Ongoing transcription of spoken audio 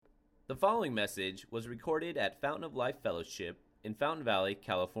The following message was recorded at Fountain of Life Fellowship in Fountain Valley,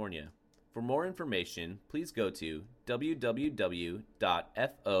 California. For more information, please go to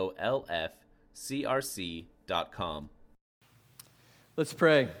www.folfcrc.com. Let's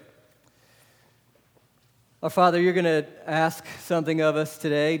pray. Our Father, you're going to ask something of us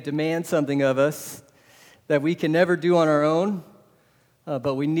today, demand something of us that we can never do on our own,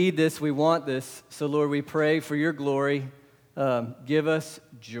 but we need this, we want this. So, Lord, we pray for your glory. Give us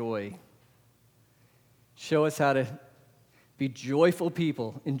joy. Show us how to be joyful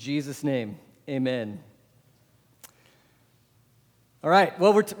people. In Jesus' name, amen. All right,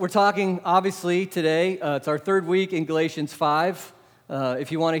 well, we're talking, obviously, today. It's our third week in Galatians 5.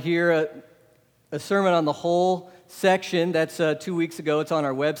 If you want to hear a sermon on the whole section, that's 2 weeks ago. It's on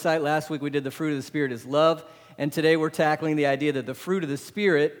our website. Last week we did the fruit of the Spirit is love, and today we're tackling the idea that the fruit of the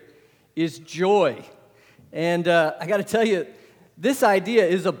Spirit is joy. And I got to tell you, this idea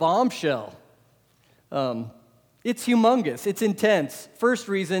is a bombshell. It's humongous. It's intense. First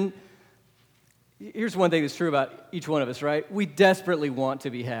reason, here's one thing that's true about each one of us, right? We desperately want to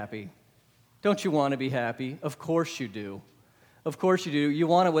be happy. Don't you want to be happy? Of course you do. Of course you do. You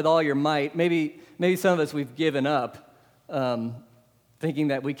want it with all your might. Maybe some of us, we've given up thinking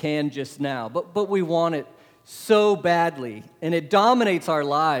that we can just now. But we want it so badly. And it dominates our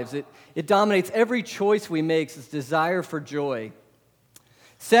lives. It dominates every choice we make, this desire for joy.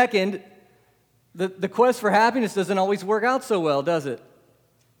 Second, the quest for happiness doesn't always work out so well, does it?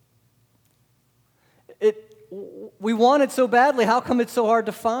 We want it so badly. How come it's so hard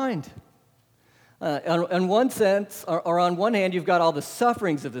to find? In one sense, or on one hand, you've got all the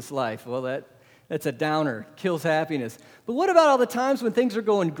sufferings of this life. Well, that's a downer, kills happiness. But what about all the times when things are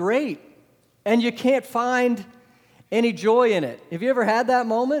going great and you can't find any joy in it? Have you ever had that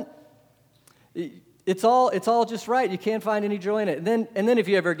moment? It's all just right. You can't find any joy in it. And then if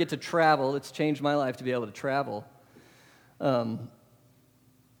you ever get to travel, it's changed my life to be able to travel. I'm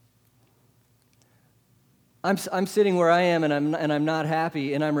sitting where I am, and I'm not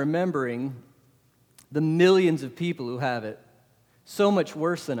happy, and I'm remembering the millions of people who have it so much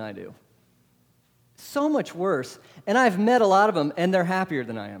worse than I do. So much worse. And I've met a lot of them, and they're happier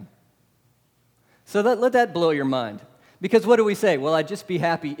than I am. So let that blow your mind. Because what do we say? Well, I'd just be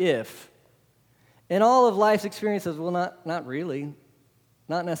happy if. And all of life's experiences, well, not really.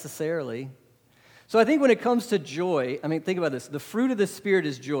 Not necessarily. So I think when it comes to joy, think about this. The fruit of the Spirit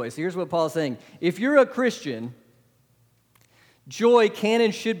is joy. So here's what Paul's saying. If you're a Christian, joy can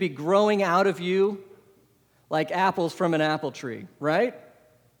and should be growing out of you like apples from an apple tree, right?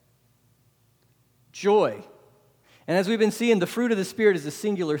 Joy. And as we've been seeing, the fruit of the Spirit is a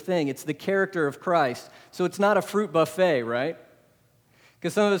singular thing. It's the character of Christ. So it's not a fruit buffet, right?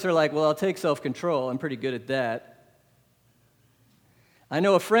 Because some of us are like, well, I'll take self-control. I'm pretty good at that. I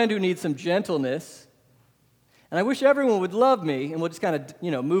know a friend who needs some gentleness, and I wish everyone would love me, and we'll just kind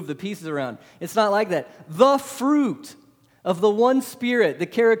of, move the pieces around. It's not like that. The fruit of the one Spirit, the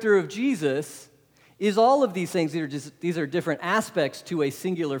character of Jesus, is all of these things. These are different aspects to a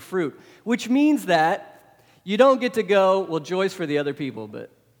singular fruit, which means that you don't get to go, well, joy's for the other people,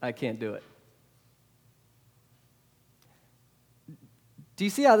 but I can't do it. Do you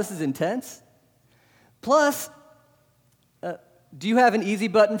see how this is intense? Plus, do you have an easy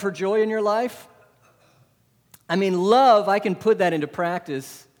button for joy in your life? Love, I can put that into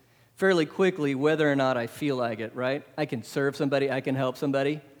practice fairly quickly whether or not I feel like it, right? I can serve somebody, I can help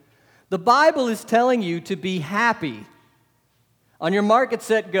somebody. The Bible is telling you to be happy. On your mark, get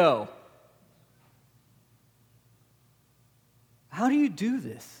set, go. How do you do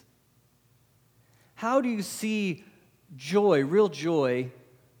this? How do you see joy, real joy,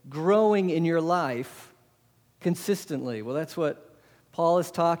 growing in your life consistently? Well, that's what Paul is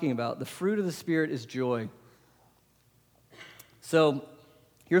talking about. The fruit of the Spirit is joy. So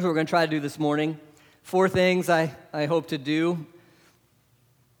here's what we're going to try to do this morning. 4 things I hope to do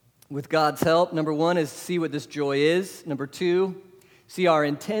with God's help. Number 1 is see what this joy is. Number 2, see our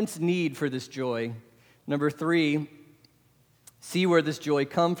intense need for this joy. Number 3, see where this joy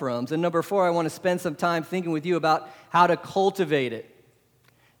comes from. And number 4, I want to spend some time thinking with you about how to cultivate it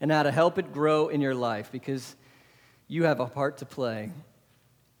and how to help it grow in your life, because you have a part to play.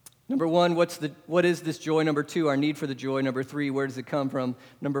 Number 1, what is this joy? Number 2, our need for the joy. Number 3, where does it come from?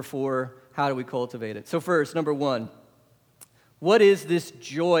 Number 4, how do we cultivate it? So first, number 1, what is this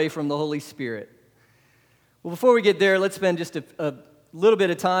joy from the Holy Spirit? Well, before we get there, let's spend just a little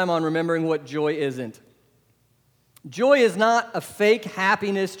bit of time on remembering what joy isn't. Joy is not a fake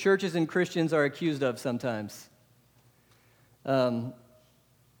happiness churches and Christians are accused of sometimes.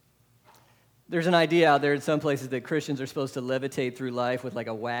 There's an idea out there in some places that Christians are supposed to levitate through life with like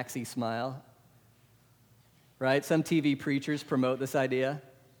a waxy smile. Right? Some TV preachers promote this idea.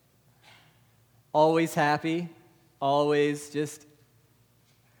 Always happy, always just...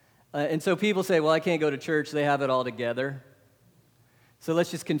 and so people say, well, I can't go to church, they have it all together. So let's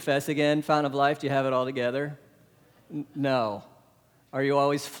just confess again, Fountain of Life, do you have it all together? No. Are you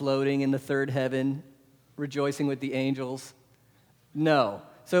always floating in the third heaven, rejoicing with the angels? No.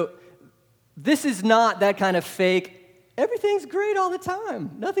 So this is not that kind of fake, everything's great all the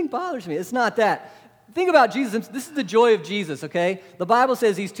time, nothing bothers me. It's not that. Think about Jesus. This is the joy of Jesus, okay? The Bible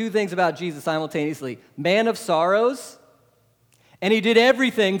says these two things about Jesus simultaneously. Man of sorrows, and he did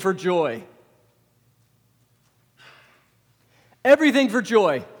everything for joy. Everything for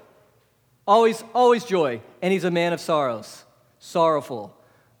joy. Always, always joy. And he's a man of sorrows. Sorrowful.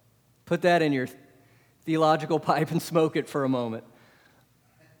 Put that in your theological pipe and smoke it for a moment.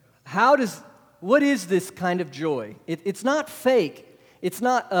 What is this kind of joy? It's not fake. It's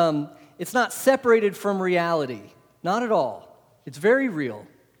not separated from reality. Not at all. It's very real.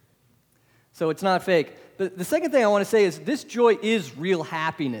 So it's not fake. But the second thing I want to say is this joy is real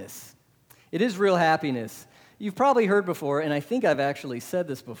happiness. It is real happiness. You've probably heard before, and I think I've actually said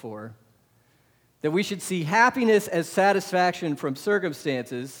this before, that we should see happiness as satisfaction from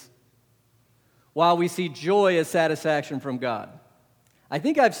circumstances while we see joy as satisfaction from God. I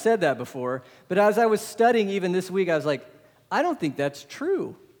think I've said that before, but as I was studying even this week, I was like, I don't think that's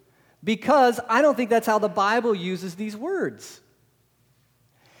true. Because I don't think that's how the Bible uses these words.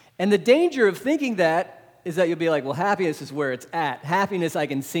 And the danger of thinking that is that you'll be like, well, happiness is where it's at. Happiness I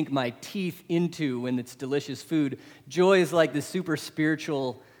can sink my teeth into when it's delicious food. Joy is like this super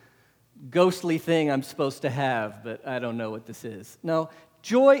spiritual, ghostly thing I'm supposed to have, but I don't know what this is. No,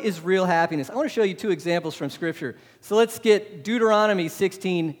 joy is real happiness. I want to show you two examples from Scripture. So let's get Deuteronomy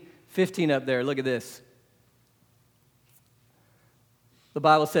 16:15 up there. Look at this. The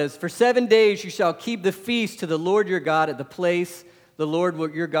Bible says, "For 7 days you shall keep the feast to the Lord your God at the place the Lord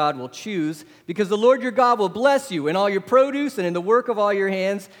your God will choose, because the Lord your God will bless you in all your produce and in the work of all your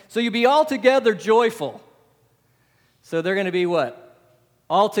hands, so you be altogether joyful." So they're going to be what?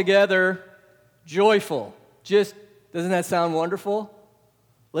 Altogether joyful. Just, doesn't that sound wonderful?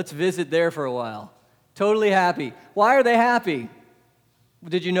 Let's visit there for a while. Totally happy. Why are they happy?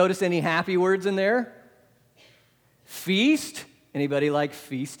 Did you notice any happy words in there? Feast. Anybody like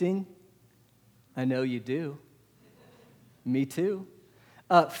feasting? I know you do. Me too.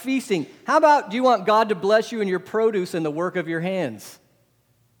 Feasting. How about, do you want God to bless you in your produce and the work of your hands?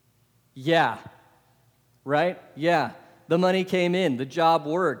 Yeah. Right? Yeah. The money came in. The job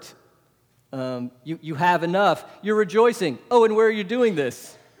worked. You have enough. You're rejoicing. Oh, and where are you doing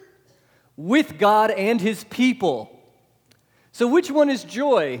this? With God and His people. So which one is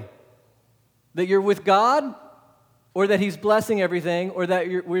joy? That you're with God? Or that He's blessing everything, or that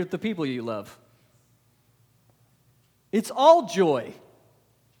you're with the people you love? It's all joy.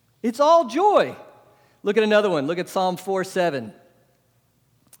 It's all joy. Look at another one. Look at Psalm 4:7.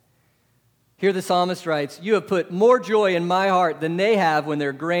 Here the psalmist writes, "You have put more joy in my heart than they have when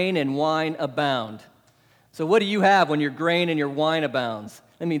their grain and wine abound." So what do you have when your grain and your wine abounds?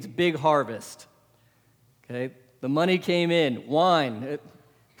 That means big harvest. Okay? The money came in. Wine.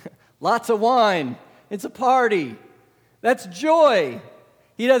 Lots of wine. It's a party. That's joy.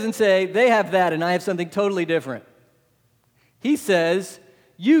 He doesn't say, they have that and I have something totally different. He says,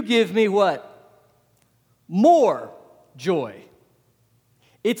 you give me what? More joy.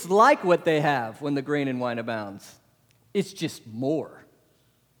 It's like what they have when the grain and wine abounds. It's just more.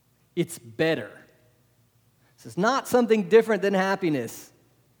 It's better. This is not something different than happiness.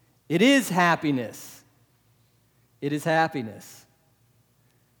 It is happiness. It is happiness.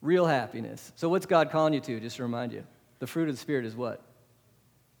 Real happiness. So what's God calling you to, just to remind you? The fruit of the Spirit is what?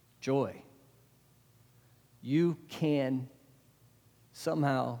 Joy. You can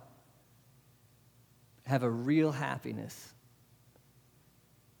somehow have a real happiness.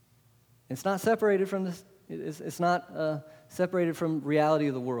 It's not separated from this. It's not separated from reality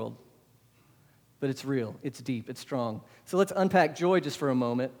of the world, but it's real. It's deep. It's strong. So let's unpack joy just for a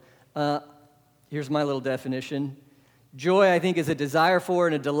moment. Here's my little definition. Joy, I think, is a desire for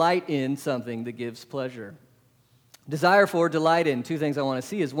and a delight in something that gives pleasure. Desire for, delight in. Two things I want to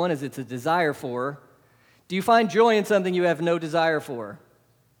see is, one is it's a desire for. Do you find joy in something you have no desire for?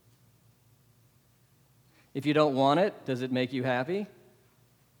 If you don't want it, does it make you happy?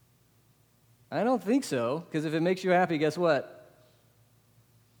 I don't think so, because if it makes you happy, guess what?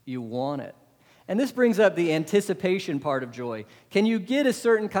 You want it. And this brings up the anticipation part of joy. Can you get a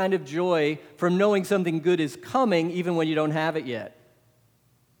certain kind of joy from knowing something good is coming even when you don't have it yet?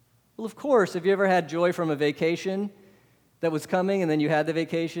 Well, of course, have you ever had joy from a vacation that was coming and then you had the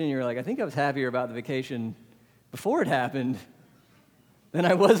vacation and you're like, I think I was happier about the vacation before it happened than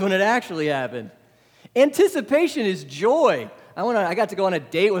I was when it actually happened. Anticipation is joy. I got to go on a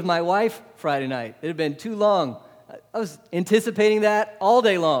date with my wife Friday night. It had been too long. I was anticipating that all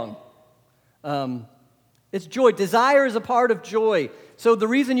day long. It's joy. Desire is a part of joy. So the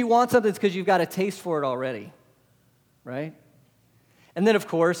reason you want something is because you've got a taste for it already, right? And then, of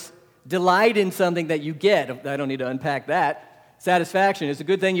course, delight in something that you get. I don't need to unpack that. Satisfaction. It's a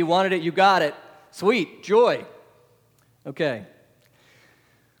good thing you wanted it, you got it. Sweet. Joy. Okay.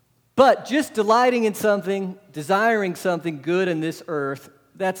 But just delighting in something, desiring something good in this earth,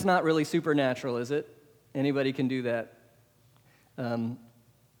 that's not really supernatural, is it? Anybody can do that.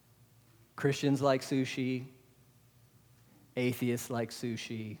 Christians like sushi. Atheists like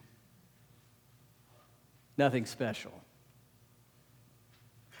sushi. Nothing special.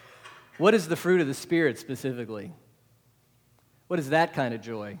 What is the fruit of the Spirit specifically? What is that kind of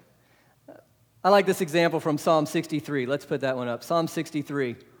joy? I like this example from Psalm 63. Let's put that one up. Psalm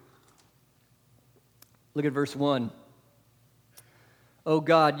 63. Look at verse 1. O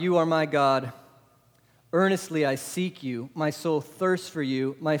God, you are my God. Earnestly I seek you. My soul thirsts for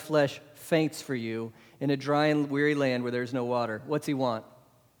you. My flesh faints for you in a dry and weary land where there's no water. What's he want?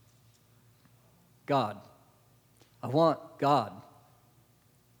 God. I want God.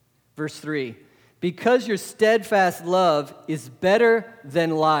 Verse 3. Because your steadfast love is better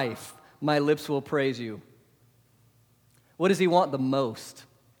than life, my lips will praise you. What does he want the most?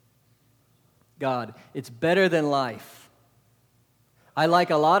 God. It's better than life. I like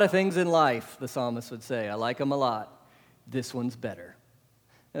a lot of things in life, the psalmist would say. I like them a lot. This one's better.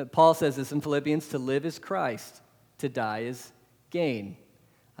 Paul says this in Philippians, to live is Christ, to die is gain.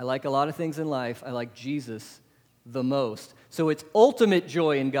 I like a lot of things in life. I like Jesus the most. So it's ultimate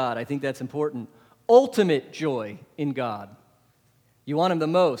joy in God. I think that's important. Ultimate joy in God. You want him the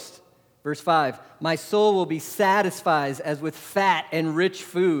most. Verse 5, my soul will be satisfied as with fat and rich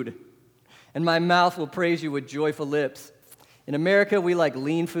food, and my mouth will praise you with joyful lips. In America, we like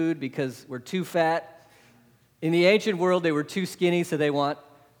lean food because we're too fat. In the ancient world, they were too skinny, so they want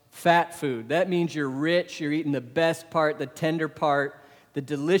fat food. That means you're rich, you're eating the best part, the tender part, the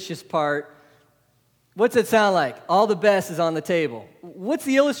delicious part. What's it sound like? All the best is on the table. What's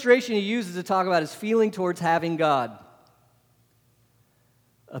the illustration he uses to talk about his feeling towards having God?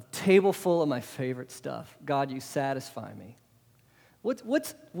 A table full of my favorite stuff. God, you satisfy me.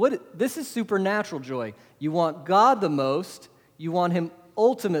 This is supernatural joy. You want God the most, you want him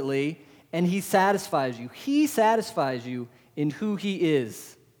ultimately, and he satisfies you. He satisfies you in who he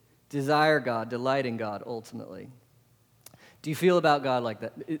is. Desire God, delight in God ultimately. Do you feel about God like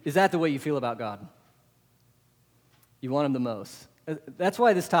that? Is that the way you feel about God? You want him the most. That's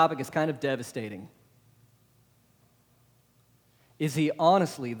why this topic is kind of devastating. Is he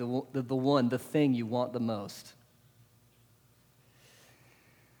honestly the thing you want the most?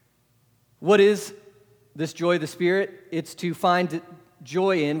 What is this joy of the Spirit? It's to find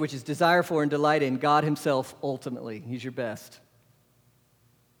joy in, which is desire for and delight in, God himself ultimately. He's your best.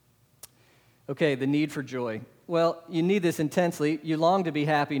 Okay, the need for joy. Well, you need this intensely. You long to be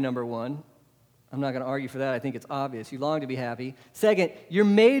happy, number one. I'm not going to argue for that. I think it's obvious. You long to be happy. Second, you're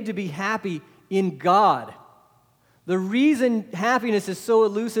made to be happy in God. The reason happiness is so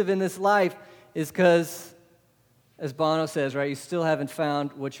elusive in this life is because, as Bono says, right, you still haven't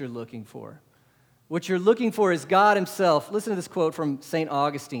found what you're looking for. What you're looking for is God himself. Listen to this quote from St.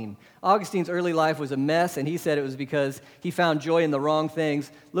 Augustine. Augustine's early life was a mess, and he said it was because he found joy in the wrong things.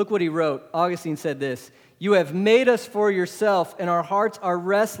 Look what he wrote. Augustine said this, "You have made us for yourself, and our hearts are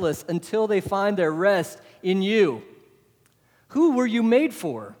restless until they find their rest in you." Who were you made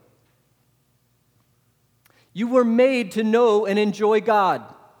for? You were made to know and enjoy God.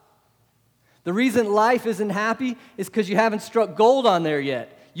 The reason life isn't happy is because you haven't struck gold on there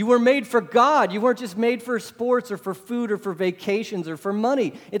yet. You were made for God. You weren't just made for sports or for food or for vacations or for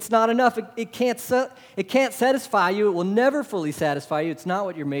money. It's not enough. It can't satisfy you. It will never fully satisfy you. It's not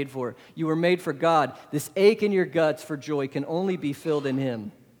what you're made for. You were made for God. This ache in your guts for joy can only be filled in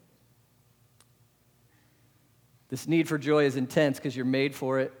him. This need for joy is intense because you're made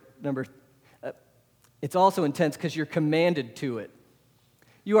for it. It's also intense because you're commanded to it.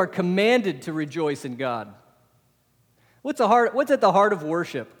 You are commanded to rejoice in God. What's at the heart of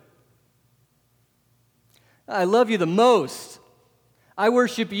worship? I love you the most. I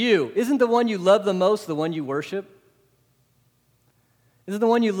worship you. Isn't the one you love the most the one you worship? Isn't the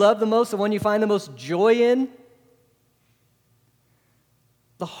one you love the most the one you find the most joy in?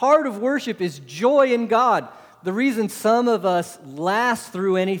 The heart of worship is joy in God. The reason some of us last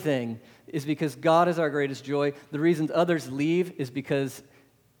through anything is because God is our greatest joy. The reason others leave is because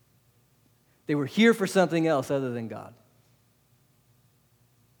they were here for something else other than God.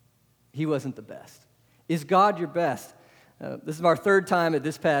 He wasn't the best. Is God your best? This is our third time at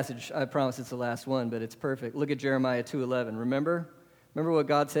this passage. I promise it's the last one, but it's perfect. Look at Jeremiah 2:11. Remember what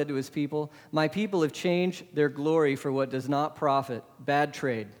God said to his people? My people have changed their glory for what does not profit. Bad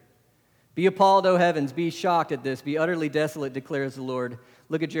trade. Be appalled, O heavens. Be shocked at this. Be utterly desolate, declares the Lord.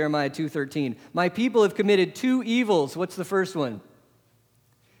 Look at Jeremiah 2:13. My people have committed two evils. What's the first one?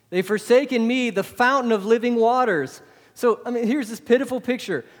 They've forsaken me, the fountain of living waters. So, here's this pitiful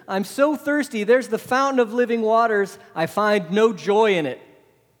picture. I'm so thirsty. There's the fountain of living waters. I find no joy in it.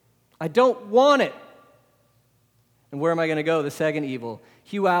 I don't want it. And where am I going to go? The second evil.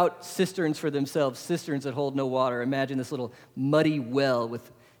 Hew out cisterns for themselves, cisterns that hold no water. Imagine this little muddy well with,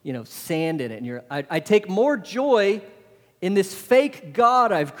 sand in it. And I take more joy in this fake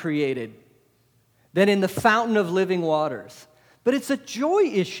God I've created than in the fountain of living waters. But it's a joy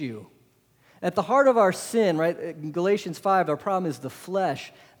issue. At the heart of our sin, right, in Galatians 5, our problem is the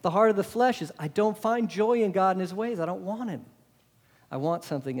flesh. The heart of the flesh is, I don't find joy in God and his ways. I don't want him. I want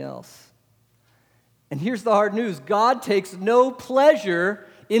something else. And here's the hard news. God takes no pleasure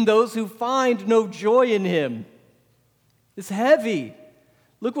in those who find no joy in him. It's heavy.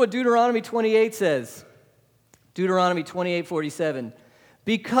 Look what Deuteronomy 28 says. Deuteronomy 28:47.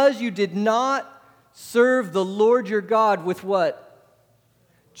 Because you did not serve the Lord your God with what?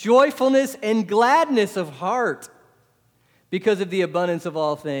 Joyfulness and gladness of heart, because of the abundance of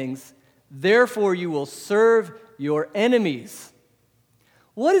all things. Therefore you will serve your enemies.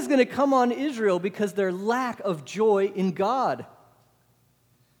 What is going to come on Israel because their lack of joy in God?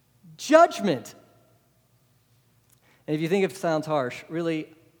 Judgment. And if you think it sounds harsh,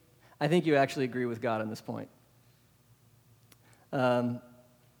 really, I think you actually agree with God on this point.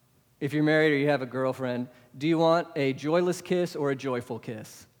 If you're married or you have a girlfriend, do you want a joyless kiss or a joyful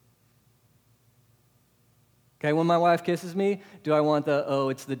kiss? Okay, when my wife kisses me, do I want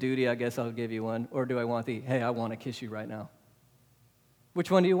it's the duty, I guess I'll give you one, or do I want hey, I want to kiss you right now? Which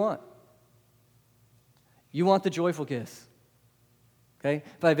one do you want? You want the joyful kiss. Okay?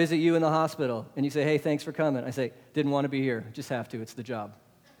 If I visit you in the hospital and you say, hey, thanks for coming, I say, didn't want to be here, just have to, it's the job.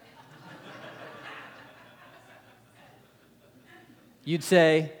 You'd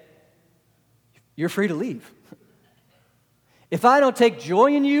say, you're free to leave. If I don't take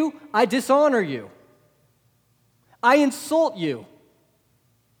joy in you, I dishonor you. I insult you.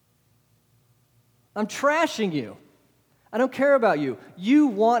 I'm trashing you. I don't care about you. You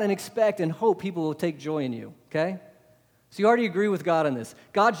want and expect and hope people will take joy in you, okay? So you already agree with God on this.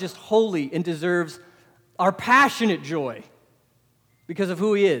 God's just holy and deserves our passionate joy because of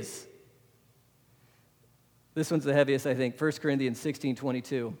who he is. This one's the heaviest, I think. 1 Corinthians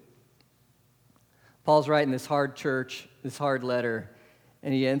 16:22. Paul's writing this hard church, this hard letter,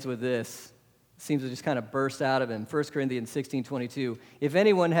 and he ends with this. It seems to just kind of burst out of him. 1 Corinthians 16:22. If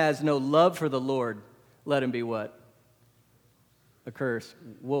anyone has no love for the Lord, let him be what? Accursed.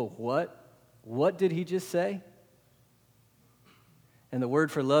 Whoa, what? What did he just say? And the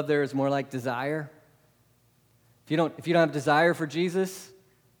word for love there is more like desire. If you don't have desire for Jesus,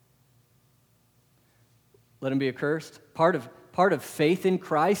 let him be accursed. Part of faith in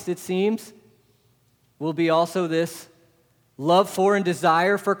Christ, it seems, will be also this love for and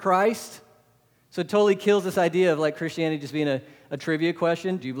desire for Christ. So it totally kills this idea of like Christianity just being a trivia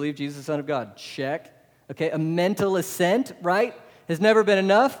question. Do you believe Jesus is the Son of God? Check. Okay, a mental assent, right? Has never been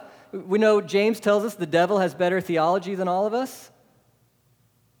enough. We know James tells us the devil has better theology than all of us.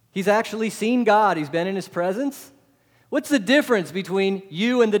 He's actually seen God. He's been in his presence. What's the difference between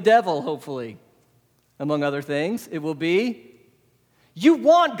you and the devil, hopefully? Among other things, it will be, you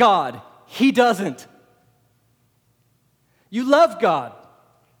want God. He doesn't. You love God.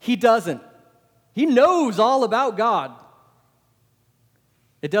 He doesn't. He knows all about God.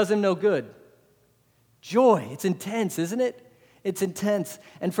 It does him no good. Joy, it's intense, isn't it? It's intense.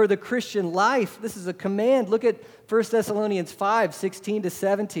 And for the Christian life, this is a command. Look at 1 Thessalonians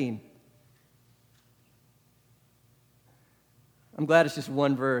 5:16-17. I'm glad it's just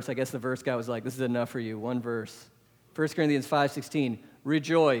one verse. I guess the verse guy was like, this is enough for you, one verse. 1 Corinthians 5:16,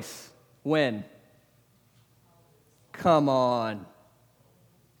 rejoice. When? Come on.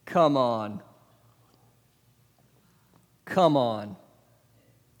 Come on. Come on.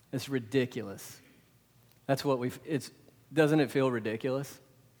 It's ridiculous. That's what doesn't it feel ridiculous?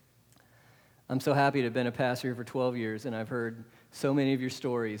 I'm so happy to have been a pastor here for 12 years, and I've heard so many of your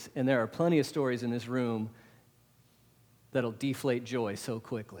stories, and there are plenty of stories in this room that'll deflate joy so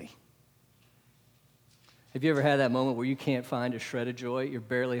quickly. Have you ever had that moment where you can't find a shred of joy? You're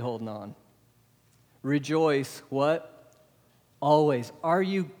barely holding on. Rejoice, what? Always. Are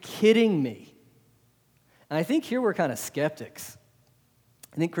you kidding me? And I think here we're kind of skeptics.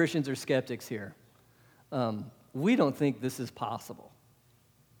 I think Christians are skeptics here. We don't think this is possible.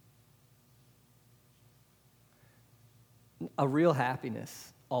 A real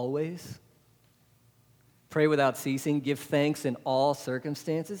happiness, always. Pray without ceasing. Give thanks in all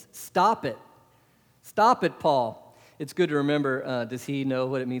circumstances. Stop it. Stop it, Paul. It's good to remember, does he know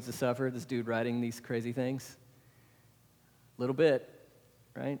what it means to suffer, this dude writing these crazy things? A little bit,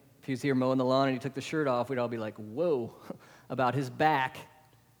 right? If he was here mowing the lawn and he took the shirt off, we'd all be like, whoa, about his back,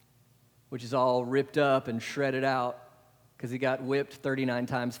 which is all ripped up and shredded out because he got whipped 39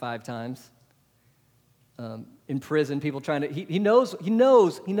 times, 5 times. In prison, people trying to, he knows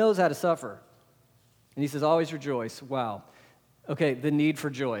how to suffer. And he says, always rejoice. Wow. Okay, the need for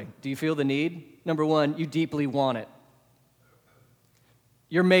joy. Do you feel the need? Number one, you deeply want it.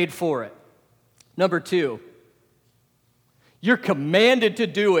 You're made for it. Number two, you're commanded to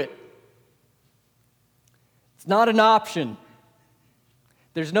do it. It's not an option.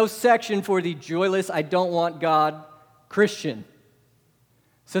 There's no section for the joyless, I don't want God Christian.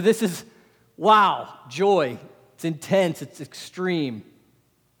 So this is, wow, joy. It's intense, it's extreme.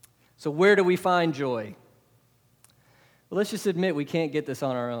 So where do we find joy? Well, let's just admit we can't get this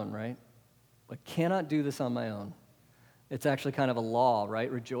on our own, right? I cannot do this on my own. It's actually kind of a law,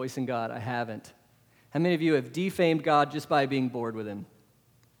 right? Rejoice in God. I haven't. How many of you have defamed God just by being bored with him?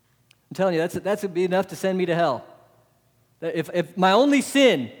 I'm telling you, that's would be enough to send me to hell. If my only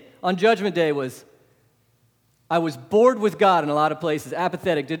sin on Judgment Day was I was bored with God in a lot of places,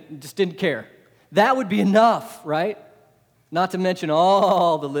 apathetic, just didn't care, that would be enough, right? Not to mention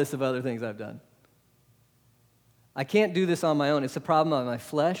all the list of other things I've done. I can't do this on my own. It's a problem of my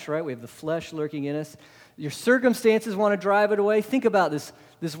flesh, right? We have the flesh lurking in us. Your circumstances want to drive it away. Think about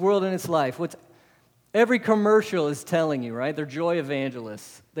this world and its life. Every commercial is telling you, right? They're joy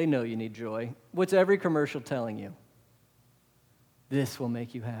evangelists. They know you need joy. What's every commercial telling you? This will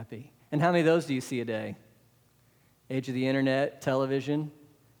make you happy. And how many of those do you see a day? Age of the internet, television,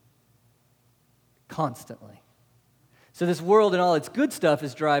 constantly. So this world and all its good stuff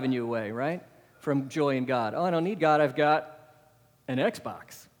is driving you away, right? From joy in God. Oh, I don't need God. I've got an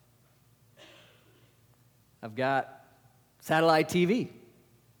Xbox. I've got satellite TV,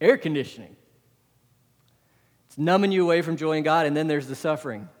 air conditioning. It's numbing you away from joy in God, and then there's the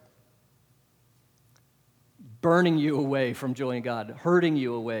suffering. Burning you away from joy in God, hurting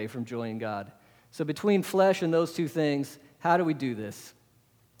you away from joy in God. So between flesh and those two things, how do we do this?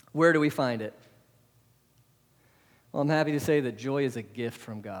 Where do we find it? Well, I'm happy to say that joy is a gift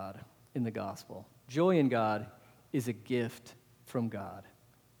from God in the gospel. Joy in God is a gift from God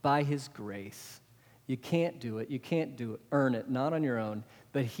by his grace. You can't do it. You can't earn it, not on your own,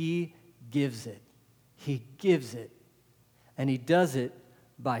 but he gives it. He gives it. And he does it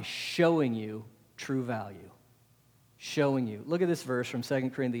by showing you true value. Showing you. Look at this verse from 2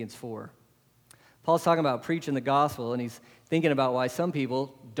 Corinthians 4. Paul's talking about preaching the gospel, and he's thinking about why some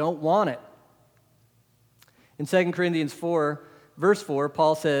people don't want it. In 2 Corinthians 4, verse 4,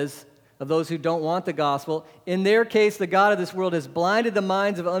 Paul says, of those who don't want the gospel, in their case, the God of this world has blinded the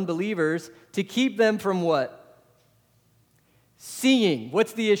minds of unbelievers to keep them from what? Seeing.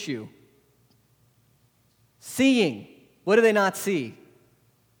 What's the issue? Seeing. What do they not see?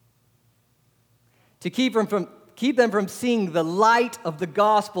 To keep them from seeing the light of the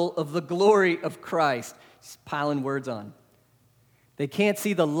gospel of the glory of Christ. He's piling words on. They can't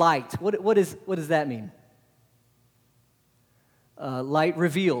see the light. What does that mean? Light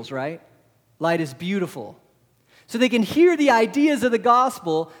reveals, right? Light is beautiful. So they can hear the ideas of the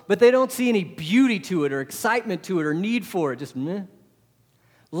gospel, but they don't see any beauty to it or excitement to it or need for it. Just meh.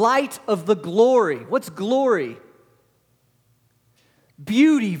 Light of the glory. What's glory?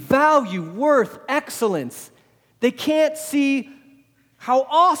 Beauty, value, worth, excellence. They can't see how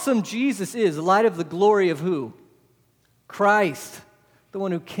awesome Jesus is. The light of the glory of who? Christ. The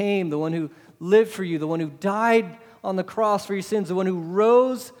one who came, the one who lived for you, the one who died on the cross for your sins, the one who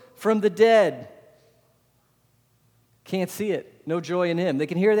rose from the dead. Can't see it. No joy in him. They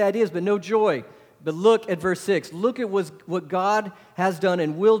can hear the ideas, but no joy. But look at verse 6. Look at what God has done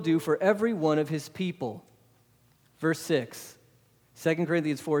and will do for every one of his people. Verse 6. 2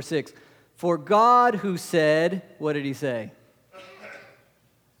 Corinthians 4:6. For God who said, what did he say?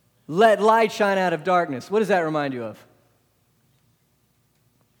 Let light shine out of darkness. What does that remind you of?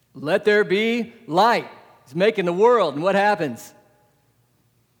 Let there be light. He's making the world, and what happens?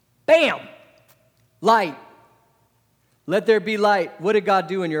 Bam! Light. Let there be light. What did God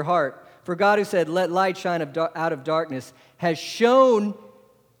do in your heart? For God who said, let light shine out of darkness, has shone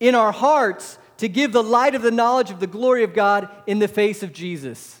in our hearts to give the light of the knowledge of the glory of God in the face of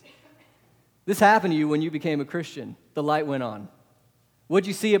Jesus. This happened to you when you became a Christian. The light went on. What'd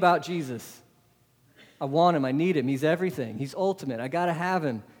you see about Jesus? I want him. I need him. He's everything. He's ultimate. I got to have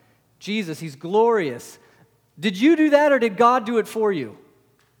him. Jesus, he's glorious. Did you do that or did God do it for you?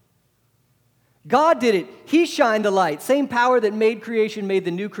 God did it. He shined the light. Same power that made creation made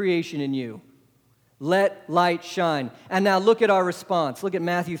the new creation in you. Let light shine. And now look at our response. Look at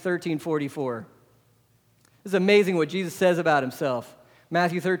Matthew 13:44. This is amazing what Jesus says about himself.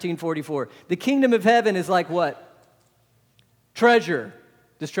 Matthew 13:44. The kingdom of heaven is like what? Treasure.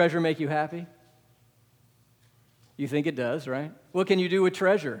 Does treasure make you happy? You think it does, right? What can you do with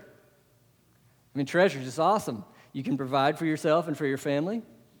treasure? I mean, treasure is just awesome. You can provide for yourself and for your family.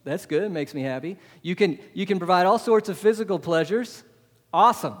 That's good. It makes me happy. You can provide all sorts of physical pleasures.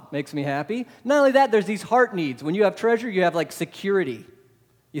 Awesome. Makes me happy. Not only that, there's these heart needs. When you have treasure, you have like security.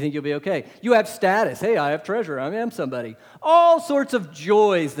 You think you'll be okay. You have status. Hey, I have treasure. I am somebody. All sorts of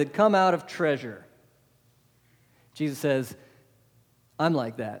joys that come out of treasure. Jesus says, I'm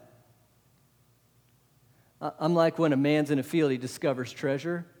like that. I'm like when a man's in a field, he discovers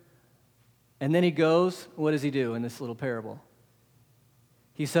treasure, and then he goes, what does he do in this little parable?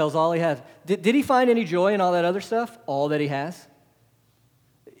 He sells all he has. Did he find any joy in all that other stuff? All that he has?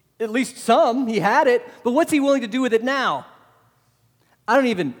 At least some. He had it. But what's he willing to do with it now?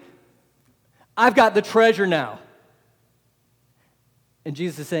 I've got the treasure now. And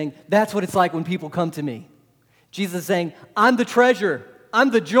Jesus is saying, that's what it's like when people come to me. Jesus is saying, I'm the treasure.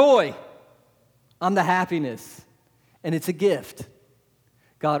 I'm the joy. I'm the happiness. And it's a gift.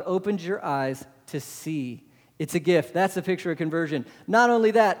 God opens your eyes to see. It's a gift. That's the picture of conversion. Not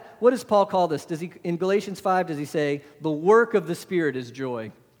only that, what does Paul call this? In Galatians 5, does he say, the work of the Spirit is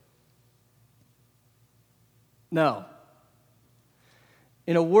joy? No.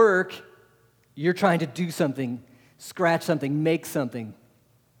 In a work, you're trying to do something, scratch something, make something,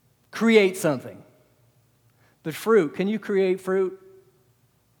 create something. But fruit, can you create fruit?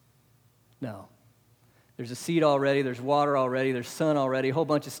 No. There's a seed already, there's water already, there's sun already, a whole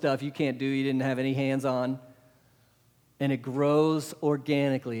bunch of stuff you can't do, you didn't have any hands on. And it grows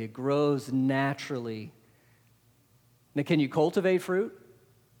organically, it grows naturally. Now, can you cultivate fruit?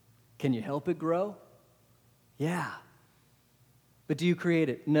 Can you help it grow? Yeah. But do you create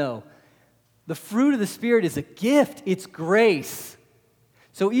it? No. The fruit of the Spirit is a gift. It's grace.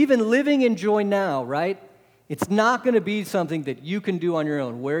 So even living in joy now, right? It's not going to be something that you can do on your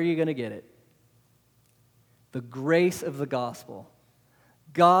own. Where are you going to get it? The grace of the gospel.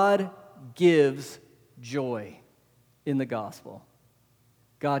 God gives joy in the gospel.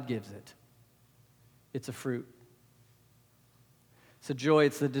 God gives it. It's a fruit. So joy,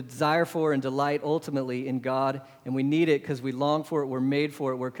 it's the desire for and delight ultimately in God, and we need it because we long for it, we're made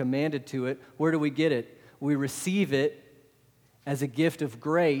for it, we're commanded to it. Where do we get it? We receive it as a gift of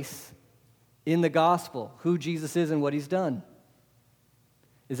grace in the gospel, who Jesus is and what he's done.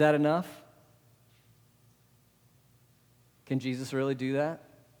 Is that enough? Can Jesus really do that?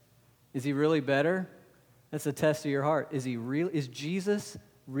 Is he really better? That's a test of your heart. Is Jesus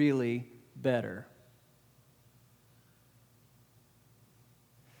really better?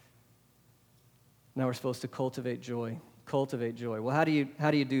 Now we're supposed to cultivate joy. Cultivate joy. Well, how do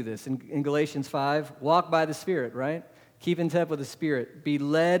you do this? In Galatians 5, walk by the Spirit, right? Keep in step with the Spirit. Be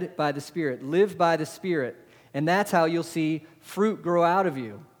led by the Spirit. Live by the Spirit. And that's how you'll see fruit grow out of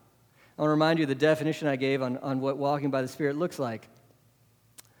you. I want to remind you of the definition I gave on what walking by the Spirit looks like.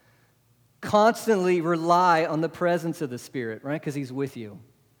 Constantly rely on the presence of the Spirit, right? Because he's with you.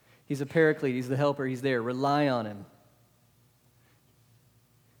 He's a paraclete. He's the helper. He's there. Rely on him.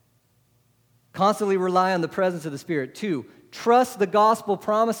 Constantly rely on the presence of the Spirit. 2, trust the gospel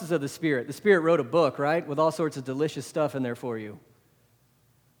promises of the Spirit. The Spirit wrote a book, right, with all sorts of delicious stuff in there for you.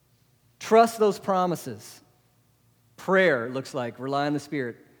 Trust those promises. Prayer looks like rely on the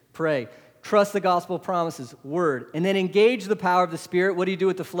Spirit. Pray. Trust the gospel promises. Word. And then engage the power of the Spirit. What do you do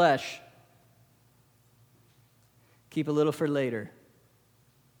with the flesh? Keep a little for later.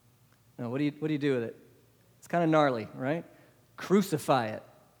 Now, what do you do with it? It's kind of gnarly, right? Crucify it.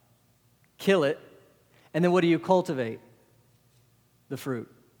 Kill it, and then what do you cultivate? The fruit.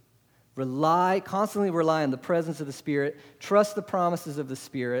 Constantly rely on the presence of the Spirit, trust the promises of the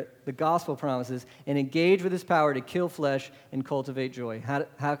Spirit, the gospel promises, and engage with his power to kill flesh and cultivate joy.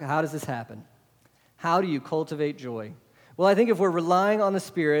 How does this happen? How do you cultivate joy? Well, I think if we're relying on the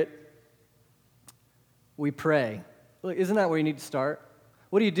Spirit, we pray. Look, isn't that where you need to start?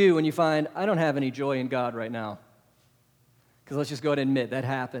 What do you do when you find, I don't have any joy in God right now? Because let's just go ahead and admit, that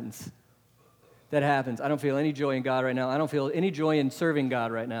happens. that happens. I don't feel any joy in God right now. I don't feel any joy in serving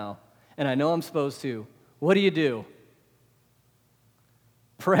God right now. And I know I'm supposed to. What do?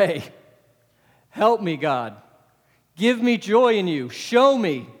 Pray. Help me, God. Give me joy in you. Show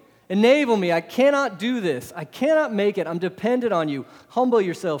me. Enable me. I cannot do this. I cannot make it. I'm dependent on you. Humble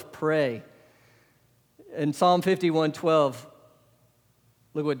yourself. Pray. In Psalm 51:12,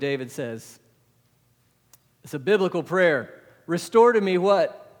 look what David says. It's a biblical prayer. Restore to me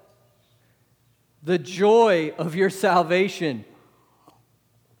what? The joy of your salvation.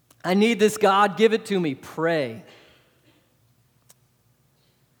 I need this, God. Give it to me. Pray.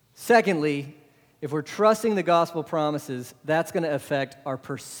 Secondly, if we're trusting the gospel promises, that's going to affect our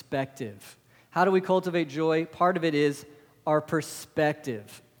perspective. How do we cultivate joy? Part of it is our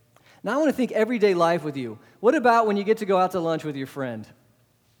perspective. Now I want to think everyday life with you. What about when you get to go out to lunch with your friend?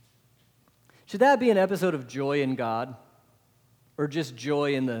 Should that be an episode of joy in God? Or just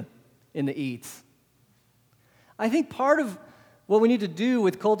joy in the eats? I think part of what we need to do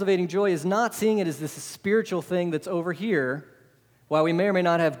with cultivating joy is not seeing it as this spiritual thing that's over here, while we may or may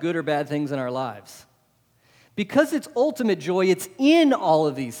not have good or bad things in our lives. Because it's ultimate joy, it's in all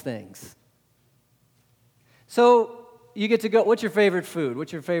of these things. So you get to go, what's your favorite food?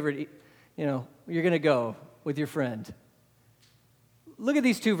 What's your favorite, you're going to go with your friend. Look at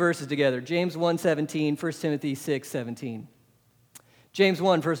these two verses together, James 1:17, 1 Timothy 6:17. James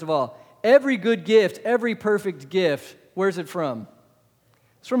 1, first of all, every good gift, every perfect gift, where's it from?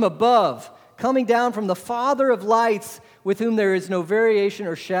 It's from above, coming down from the Father of lights, with whom there is no variation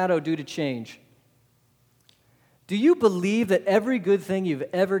or shadow due to change. Do you believe that every good thing you've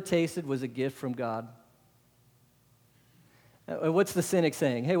ever tasted was a gift from God? What's the cynic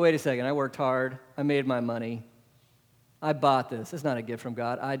saying? Hey, wait a second, I worked hard, I made my money, I bought this. It's not a gift from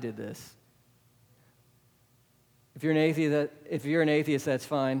God, I did this. If you're an atheist, that's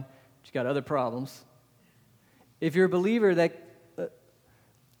fine, but you got other problems. If you're a believer,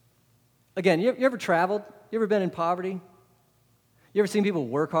 again, you ever traveled? You ever been in poverty? You ever seen people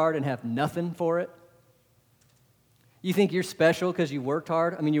work hard and have nothing for it? You think you're special because you worked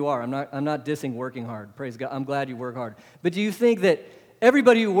hard? I mean, you are. I'm not dissing working hard. Praise God. I'm glad you work hard. But do you think that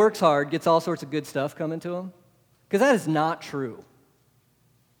everybody who works hard gets all sorts of good stuff coming to them? Because that is not true.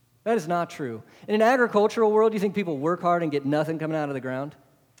 That is not true. In an agricultural world, do you think people work hard and get nothing coming out of the ground?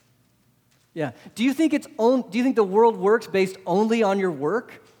 Yeah. Do you think the world works based only on your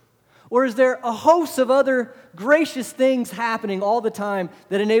work? Or is there a host of other gracious things happening all the time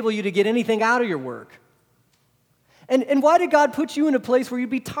that enable you to get anything out of your work? And why did God put you in a place where you'd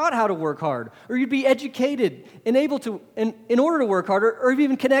be taught how to work hard, or you'd be educated and able to, in order to work harder, or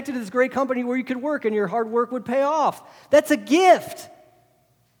even connected to this great company where you could work and your hard work would pay off? That's a gift.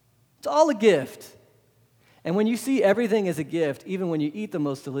 It's all a gift. And when you see everything as a gift, even when you eat the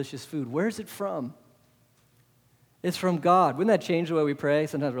most delicious food, where's it from? It's from God. Wouldn't that change the way we pray?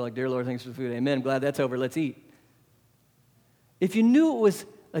 Sometimes we're like, dear Lord, thanks for the food. Amen. Glad that's over. Let's eat. If you knew it was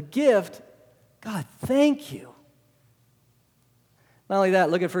a gift, God, thank you. Not only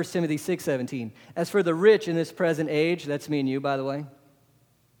that, look at 1 Timothy 6:17. As for the rich in this present age, that's me and you, by the way,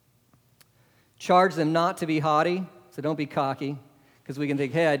 charge them not to be haughty, so don't be cocky, because we can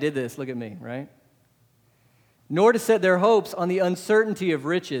think, hey, I did this, look at me, right? Nor to set their hopes on the uncertainty of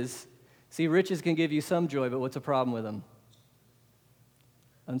riches. See, riches can give you some joy, but what's the problem with them?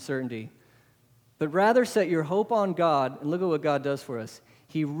 Uncertainty. But rather set your hope on God, and look at what God does for us.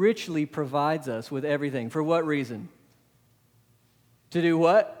 He richly provides us with everything. For what reason? To do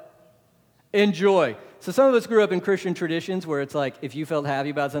what? Enjoy. So some of us grew up in Christian traditions where it's like, if you felt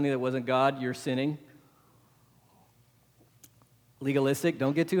happy about something that wasn't God, you're sinning. Legalistic,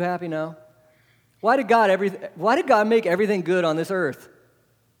 don't get too happy now. Why did God make everything good on this earth?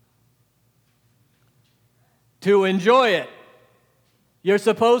 To enjoy it. You're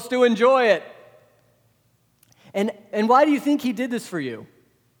supposed to enjoy it. And why do you think he did this for you?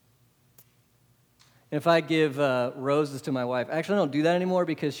 If I give roses to my wife, actually I don't do that anymore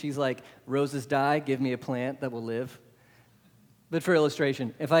because she's like, roses die, give me a plant that will live. But for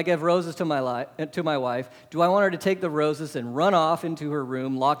illustration, if I give roses to my wife, do I want her to take the roses and run off into her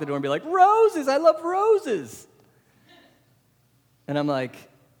room, lock the door, and be like, roses, I love roses? And I'm like,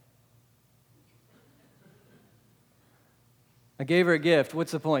 I gave her a gift.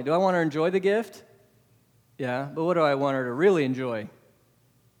 What's the point? Do I want her to enjoy the gift? Yeah, but what do I want her to really enjoy?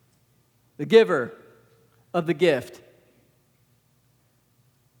 The giver of the gift.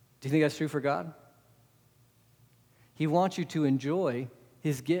 Do you think that's true for God? He wants you to enjoy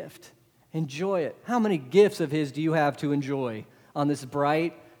his gift. Enjoy it. How many gifts of his do you have to enjoy on this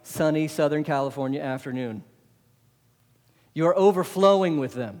bright, sunny Southern California afternoon? You are overflowing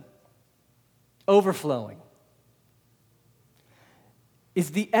with them. overflowing?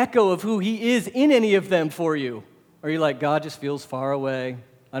 Is the echo of who he is in any of them for you? Or are you like, God just feels far away.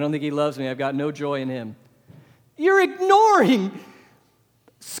 I don't think he loves me. I've got no joy in him. You're ignoring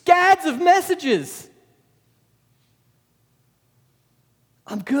scads of messages.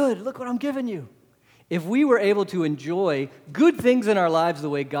 I'm good. Look what I'm giving you. If we were able to enjoy good things in our lives the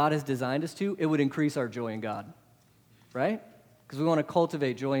way God has designed us to, it would increase our joy in God, right? Because we want to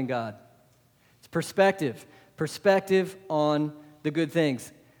cultivate joy in God. It's perspective on the good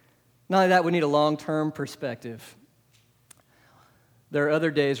things. Not only that, we need a long-term perspective. There are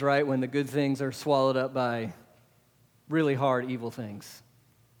other days, right, when the good things are swallowed up by really hard, evil things.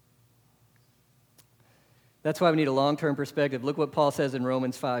 That's why we need a long-term perspective. Look what Paul says in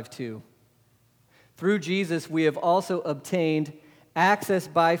Romans 5:2. Through Jesus, we have also obtained access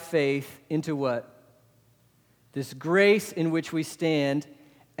by faith into what? This grace in which we stand,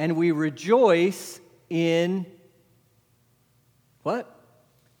 and we rejoice in what?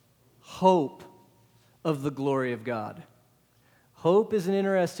 Hope of the glory of God. Hope is an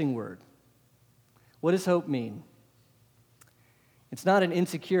interesting word. What does hope mean? It's not an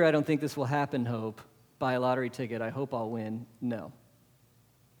insecure, I don't think this will happen, hope. Buy a lottery ticket, I hope I'll win. No.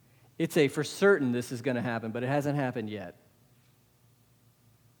 It's a for certain this is going to happen, but it hasn't happened yet.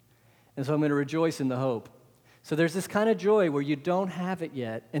 And so I'm going to rejoice in the hope. So there's this kind of joy where you don't have it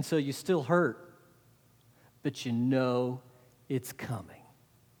yet, and so you still hurt, but you know it's coming.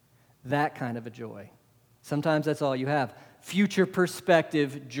 That kind of a joy. Sometimes that's all you have. Future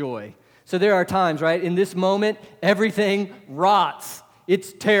perspective joy. So there are times, right, in this moment, everything rots.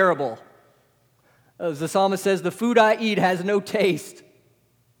 It's terrible. As the psalmist says, the food I eat has no taste.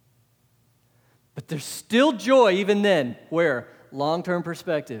 But there's still joy even then. Where? Long-term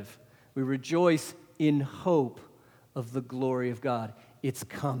perspective. We rejoice in hope of the glory of God. It's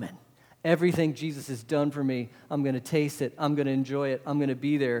coming. Everything Jesus has done for me, I'm going to taste it. I'm going to enjoy it. I'm going to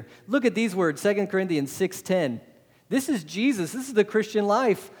be there. Look at these words, 2 Corinthians 6:10. This is Jesus. This is the Christian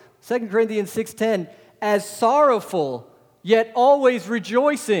life. 2 Corinthians 6:10. As sorrowful, yet always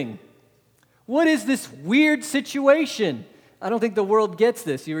rejoicing. What is this weird situation? I don't think the world gets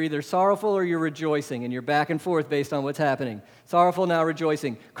this. You're either sorrowful or you're rejoicing, and you're back and forth based on what's happening. Sorrowful, now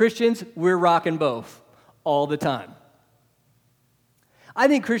rejoicing. Christians, we're rocking both all the time. I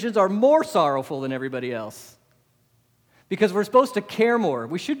think Christians are more sorrowful than everybody else because we're supposed to care more.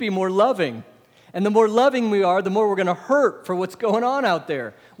 We should be more loving. And the more loving we are, the more we're going to hurt for what's going on out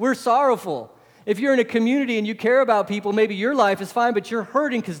there. We're sorrowful. If you're in a community and you care about people, maybe your life is fine, but you're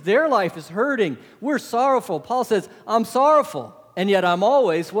hurting because their life is hurting. We're sorrowful. Paul says, I'm sorrowful, and yet I'm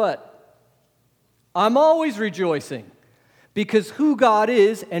always what? I'm always rejoicing because who God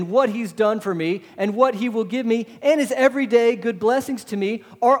is and what he's done for me and what he will give me and his everyday good blessings to me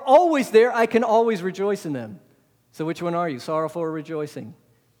are always there. I can always rejoice in them. So which one are you, sorrowful or rejoicing?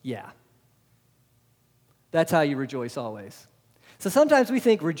 Yeah. That's how you rejoice always. So sometimes we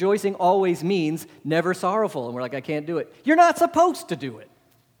think rejoicing always means never sorrowful, and we're like, I can't do it. You're not supposed to do it.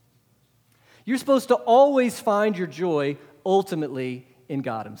 You're supposed to always find your joy ultimately in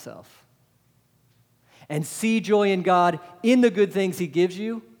God himself. And see joy in God in the good things he gives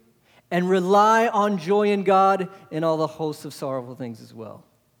you, and rely on joy in God in all the hosts of sorrowful things as well.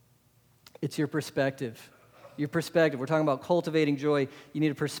 It's your perspective. Your perspective. We're talking about cultivating joy. You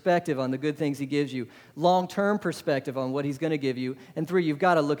need a perspective on the good things he gives you. Long-term perspective on what he's going to give you. And 3, you've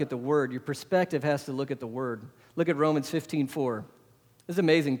got to look at the Word. Your perspective has to look at the Word. Look at Romans 15:4. This is an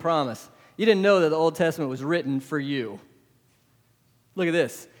amazing promise. You didn't know that the Old Testament was written for you. Look at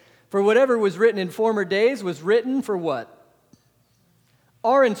this. For whatever was written in former days was written for what?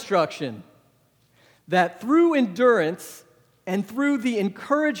 Our instruction. That through endurance and through the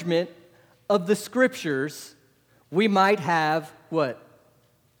encouragement of the Scriptures, we might have what?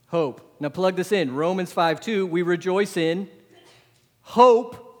 Hope. Now plug this in. Romans 5:2, we rejoice in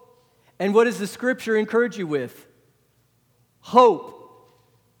hope. And what does the Scripture encourage you with? Hope.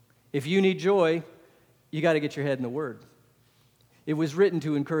 If you need joy, you got to get your head in the Word. It was written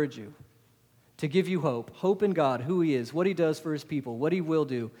to encourage you, to give you hope. Hope in God, who he is, what he does for his people, what he will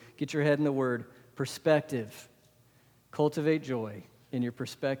do. Get your head in the Word. Perspective. Cultivate joy in your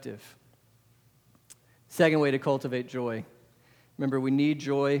perspective. Second way to cultivate joy. Remember, we need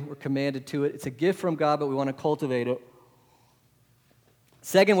joy. We're commanded to it. It's a gift from God, but we want to cultivate it.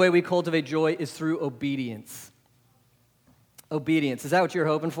 Second way we cultivate joy is through obedience. Obedience. Is that what you're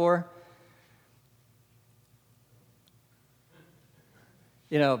hoping for?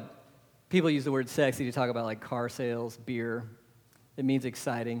 You know, people use the word sexy to talk about like car sales, beer. It means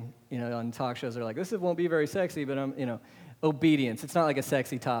exciting. You know, on talk shows, they're like, this won't be very sexy, but obedience. It's not like a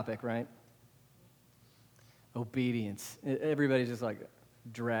sexy topic, right? Obedience. Everybody's just like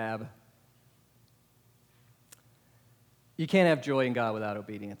drab. You can't have joy in God without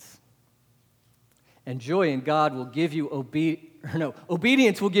obedience. And joy in God will give you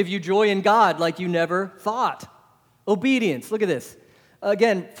obedience will give you joy in God like you never thought. Obedience. Look at this.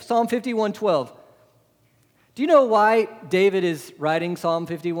 Again, Psalm 51:12. Do you know why David is writing Psalm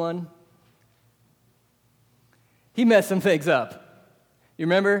 51? He messed some things up. You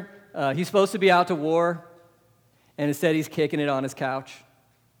remember? He's supposed to be out to war, and instead he's kicking it on his couch.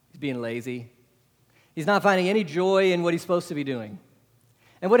 He's being lazy. He's not finding any joy in what he's supposed to be doing.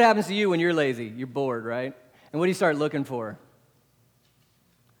 And what happens to you when you're lazy? You're bored, right? And what do you start looking for?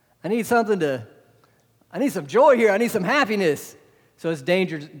 I need some joy here. I need some happiness. So it's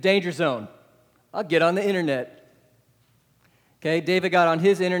danger zone. I'll get on the internet. Okay, David got on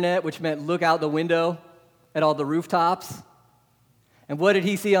his internet, which meant look out the window at all the rooftops. And what did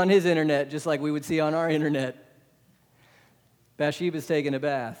he see on his internet, just like we would see on our internet? Bathsheba's taking a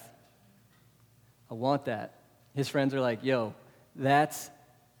bath. I want that. His friends are like, yo, that's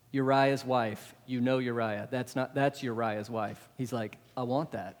Uriah's wife. You know Uriah. That's Uriah's wife. He's like, I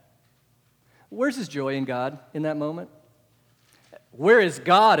want that. Where's his joy in God in that moment? Where is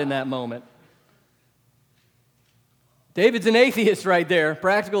God in that moment? David's an atheist right there,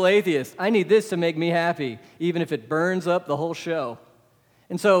 practical atheist. I need this to make me happy, even if it burns up the whole show.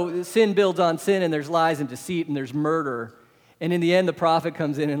 And so sin builds on sin, and there's lies and deceit, and there's murder. And in the end, the prophet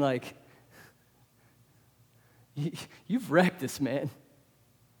comes in and like, you've wrecked this, man.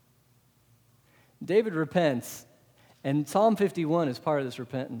 David repents, and Psalm 51 is part of this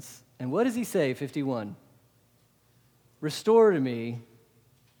repentance. And what does he say, 51? Restore to me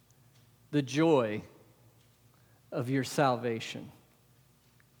the joy of your salvation,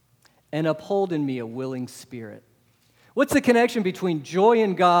 and uphold in me a willing spirit. What's the connection between joy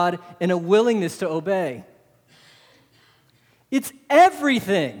in God and a willingness to obey? It's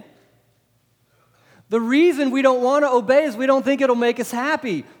everything. The reason we don't want to obey is we don't think it'll make us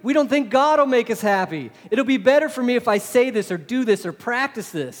happy. We don't think God will make us happy. It'll be better for me if I say this or do this or practice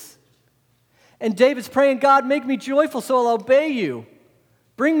this. And David's praying, God, make me joyful so I'll obey you.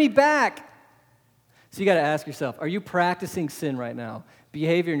 Bring me back. So you got to ask yourself, are you practicing sin right now?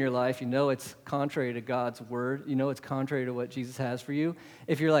 Behavior in your life, you know it's contrary to God's word. You know it's contrary to what Jesus has for you.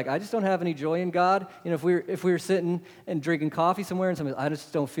 If you're like, I just don't have any joy in God. You know, if we were sitting and drinking coffee somewhere and somebody, I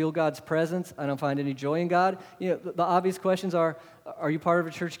just don't feel God's presence. I don't find any joy in God. You know, the obvious questions are you part of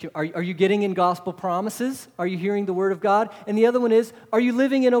a church? Are you getting in gospel promises? Are you hearing the word of God? And the other one is, are you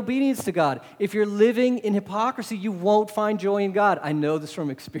living in obedience to God? If you're living in hypocrisy, you won't find joy in God. I know this from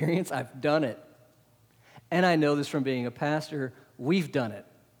experience. I've done it. And I know this from being a pastor. We've done it.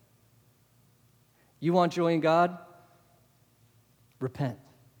 You want joy in God? Repent.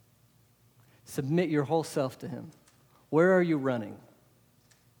 Submit your whole self to Him. Where are you running?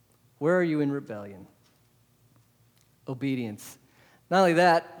 Where are you in rebellion? Obedience. Not only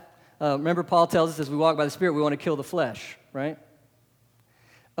that, remember Paul tells us as we walk by the Spirit, we want to kill the flesh, right?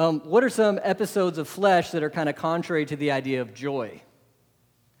 What are some episodes of flesh that are kind of contrary to the idea of joy?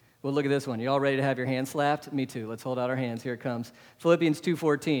 Well, look at this one. You all ready to have your hands slapped? Me too. Let's hold out our hands. Here it comes. Philippians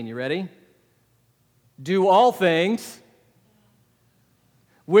 2:14. You ready? Do all things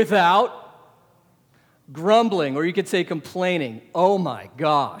without grumbling, or you could say complaining. Oh my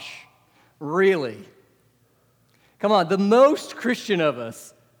gosh. Really? Come on, the most Christian of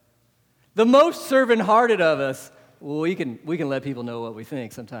us, the most servant-hearted of us, well, we can let people know what we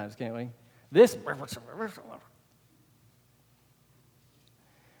think sometimes, can't we?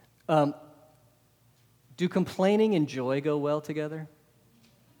 Do complaining and joy go well together?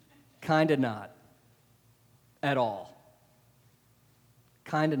 Kind of not. At all.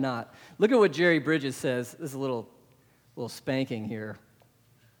 Kind of not. Look at what Jerry Bridges says. This is a little spanking here.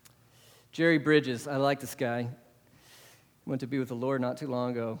 Jerry Bridges, I like this guy. Went to be with the Lord not too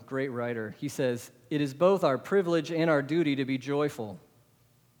long ago. Great writer. He says, it is both our privilege and our duty to be joyful.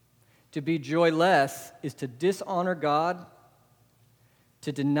 To be joyless is to dishonor God,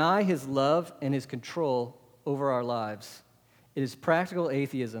 to deny His love and His control over our lives. It is practical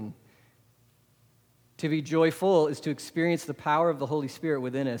atheism. To be joyful is to experience the power of the Holy Spirit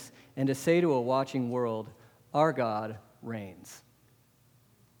within us and to say to a watching world, our God reigns.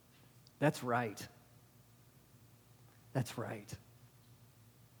 That's right. That's right.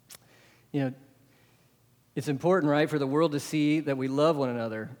 You know, it's important, right, for the world to see that we love one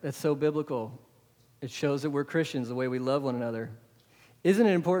another. That's so biblical. It shows that we're Christians, the way we love one another. Isn't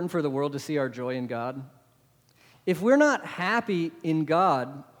it important for the world to see our joy in God? If we're not happy in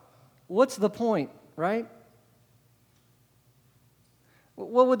God, what's the point, right?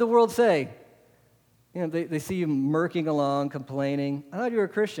 What would the world say? They see you murking along, complaining. I thought you were a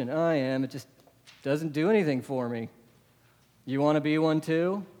Christian. Oh, I am. It just doesn't do anything for me. You want to be one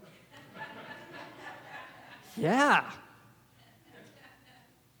too? Yeah.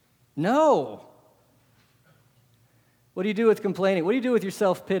 No. What do you do with complaining? What do you do with your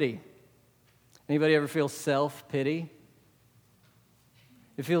self-pity? Anybody ever feel self-pity?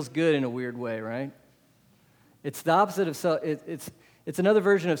 It feels good in a weird way, right? It's the opposite of it's another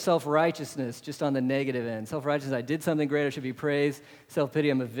version of self-righteousness, just on the negative end. Self-righteousness, I did something great, I should be praised. Self-pity,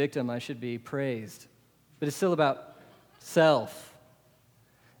 I'm a victim, I should be praised. But it's still about self.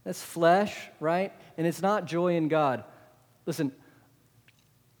 That's flesh, right? And it's not joy in God. Listen,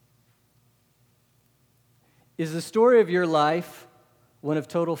 is the story of your life one of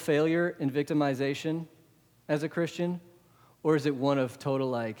total failure and victimization as a Christian? Or is it one of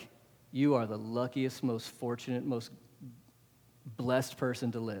total, you are the luckiest, most fortunate, most blessed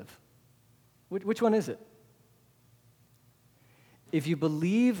person to live? Which one is it? If you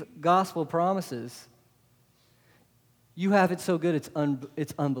believe gospel promises, you have it so good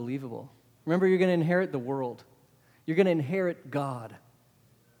it's unbelievable. Remember, you're going to inherit the world. You're going to inherit God.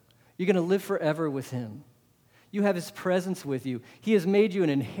 You're going to live forever with Him. You have His presence with you. He has made you an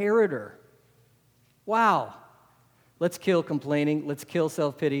inheritor. Wow. Let's kill complaining. Let's kill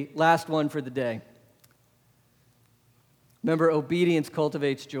self-pity. Last one for the day. Remember, obedience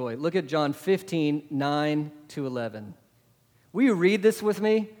cultivates joy. Look at John 15, 9 to 11. Will you read this with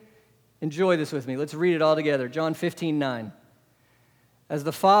me? Enjoy this with me. Let's read it all together. John 15, 9. As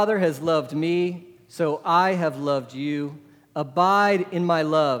the Father has loved me, so I have loved you. Abide in my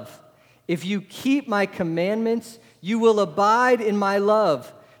love. If you keep my commandments, you will abide in my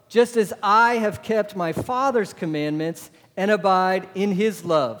love, just as I have kept my Father's commandments and abide in His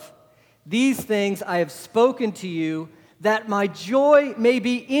love. These things I have spoken to you, that my joy may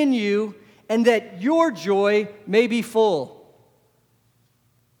be in you, and that your joy may be full.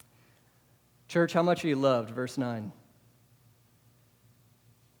 Church, how much are you loved? Verse 9.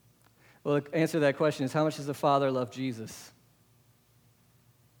 Well, the answer to that question is, how much does the Father love Jesus?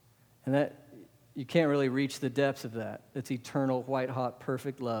 And that, you can't really reach the depths of that. It's eternal, white-hot,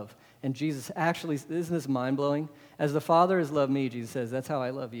 perfect love. And Jesus actually, isn't this mind-blowing? As the Father has loved me, Jesus says, that's how I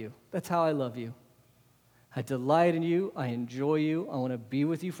love you. That's how I love you. I delight in you. I enjoy you. I want to be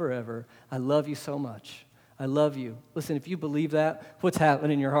with you forever. I love you so much. I love you. Listen, if you believe that, what's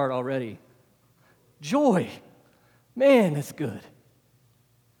happening in your heart already? Joy. Man, that's good.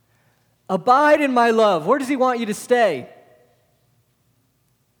 Abide in my love. Where does He want you to stay?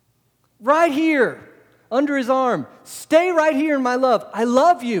 Right here, under His arm. Stay right here in my love. I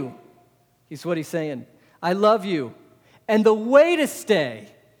love you. He's what He's saying. I love you. And the way to stay,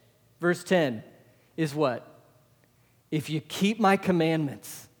 verse 10, is what? If you keep my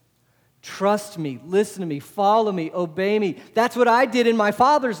commandments, trust me, listen to me, follow me, obey me. That's what I did in my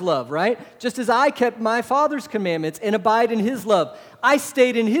Father's love, right? Just as I kept my Father's commandments and abide in His love. I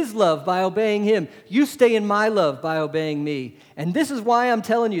stayed in His love by obeying Him. You stay in my love by obeying me. And this is why I'm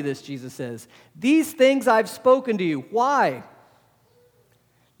telling you this, Jesus says. These things I've spoken to you. Why?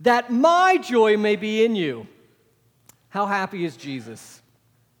 That my joy may be in you. How happy is Jesus?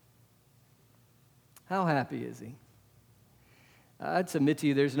 How happy is He? I'd submit to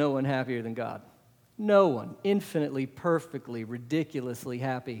you there's no one happier than God. No one. Infinitely, perfectly, ridiculously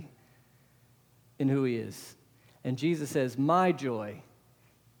happy in who He is. And Jesus says, my joy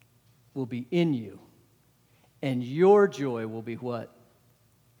will be in you, and your joy will be what?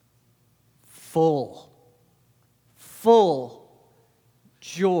 Full. Full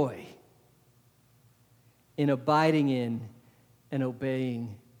joy in abiding in and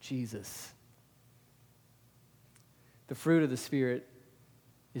obeying Jesus. The fruit of the Spirit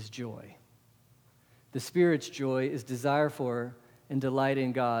is joy. The Spirit's joy is desire for and delight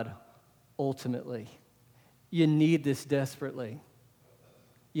in God ultimately. You need this desperately.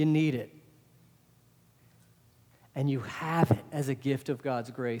 You need it. And you have it as a gift of God's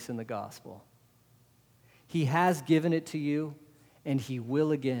grace in the gospel. He has given it to you, and He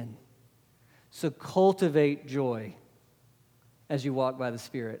will again. So cultivate joy as you walk by the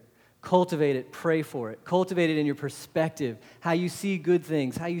Spirit. Cultivate it, pray for it. Cultivate it in your perspective, how you see good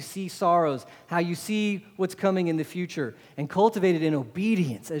things, how you see sorrows, how you see what's coming in the future. And cultivate it in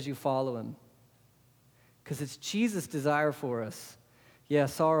obedience as you follow Him. Because it's Jesus' desire for us. Yeah,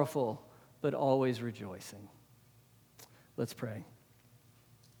 sorrowful, but always rejoicing. Let's pray.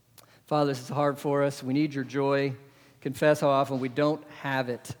 Father, this is hard for us. We need your joy. Confess how often we don't have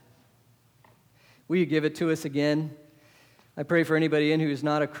it. Will you give it to us again? I pray for anybody in who is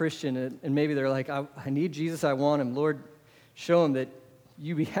not a Christian, and maybe they're like, I need Jesus, I want Him. Lord, show them that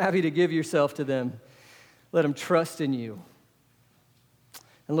you'd be happy to give yourself to them. Let them trust in you.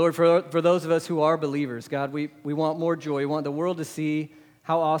 And Lord, for those of us who are believers, God, we want more joy. We want the world to see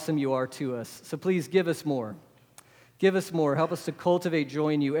how awesome you are to us. So please give us more. Give us more. Help us to cultivate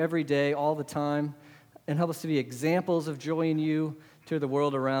joy in you every day, all the time. And help us to be examples of joy in you to the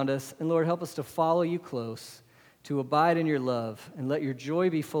world around us. And Lord, help us to follow you close, to abide in your love, and let your joy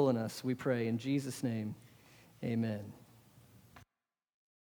be full in us, we pray. In Jesus' name, amen.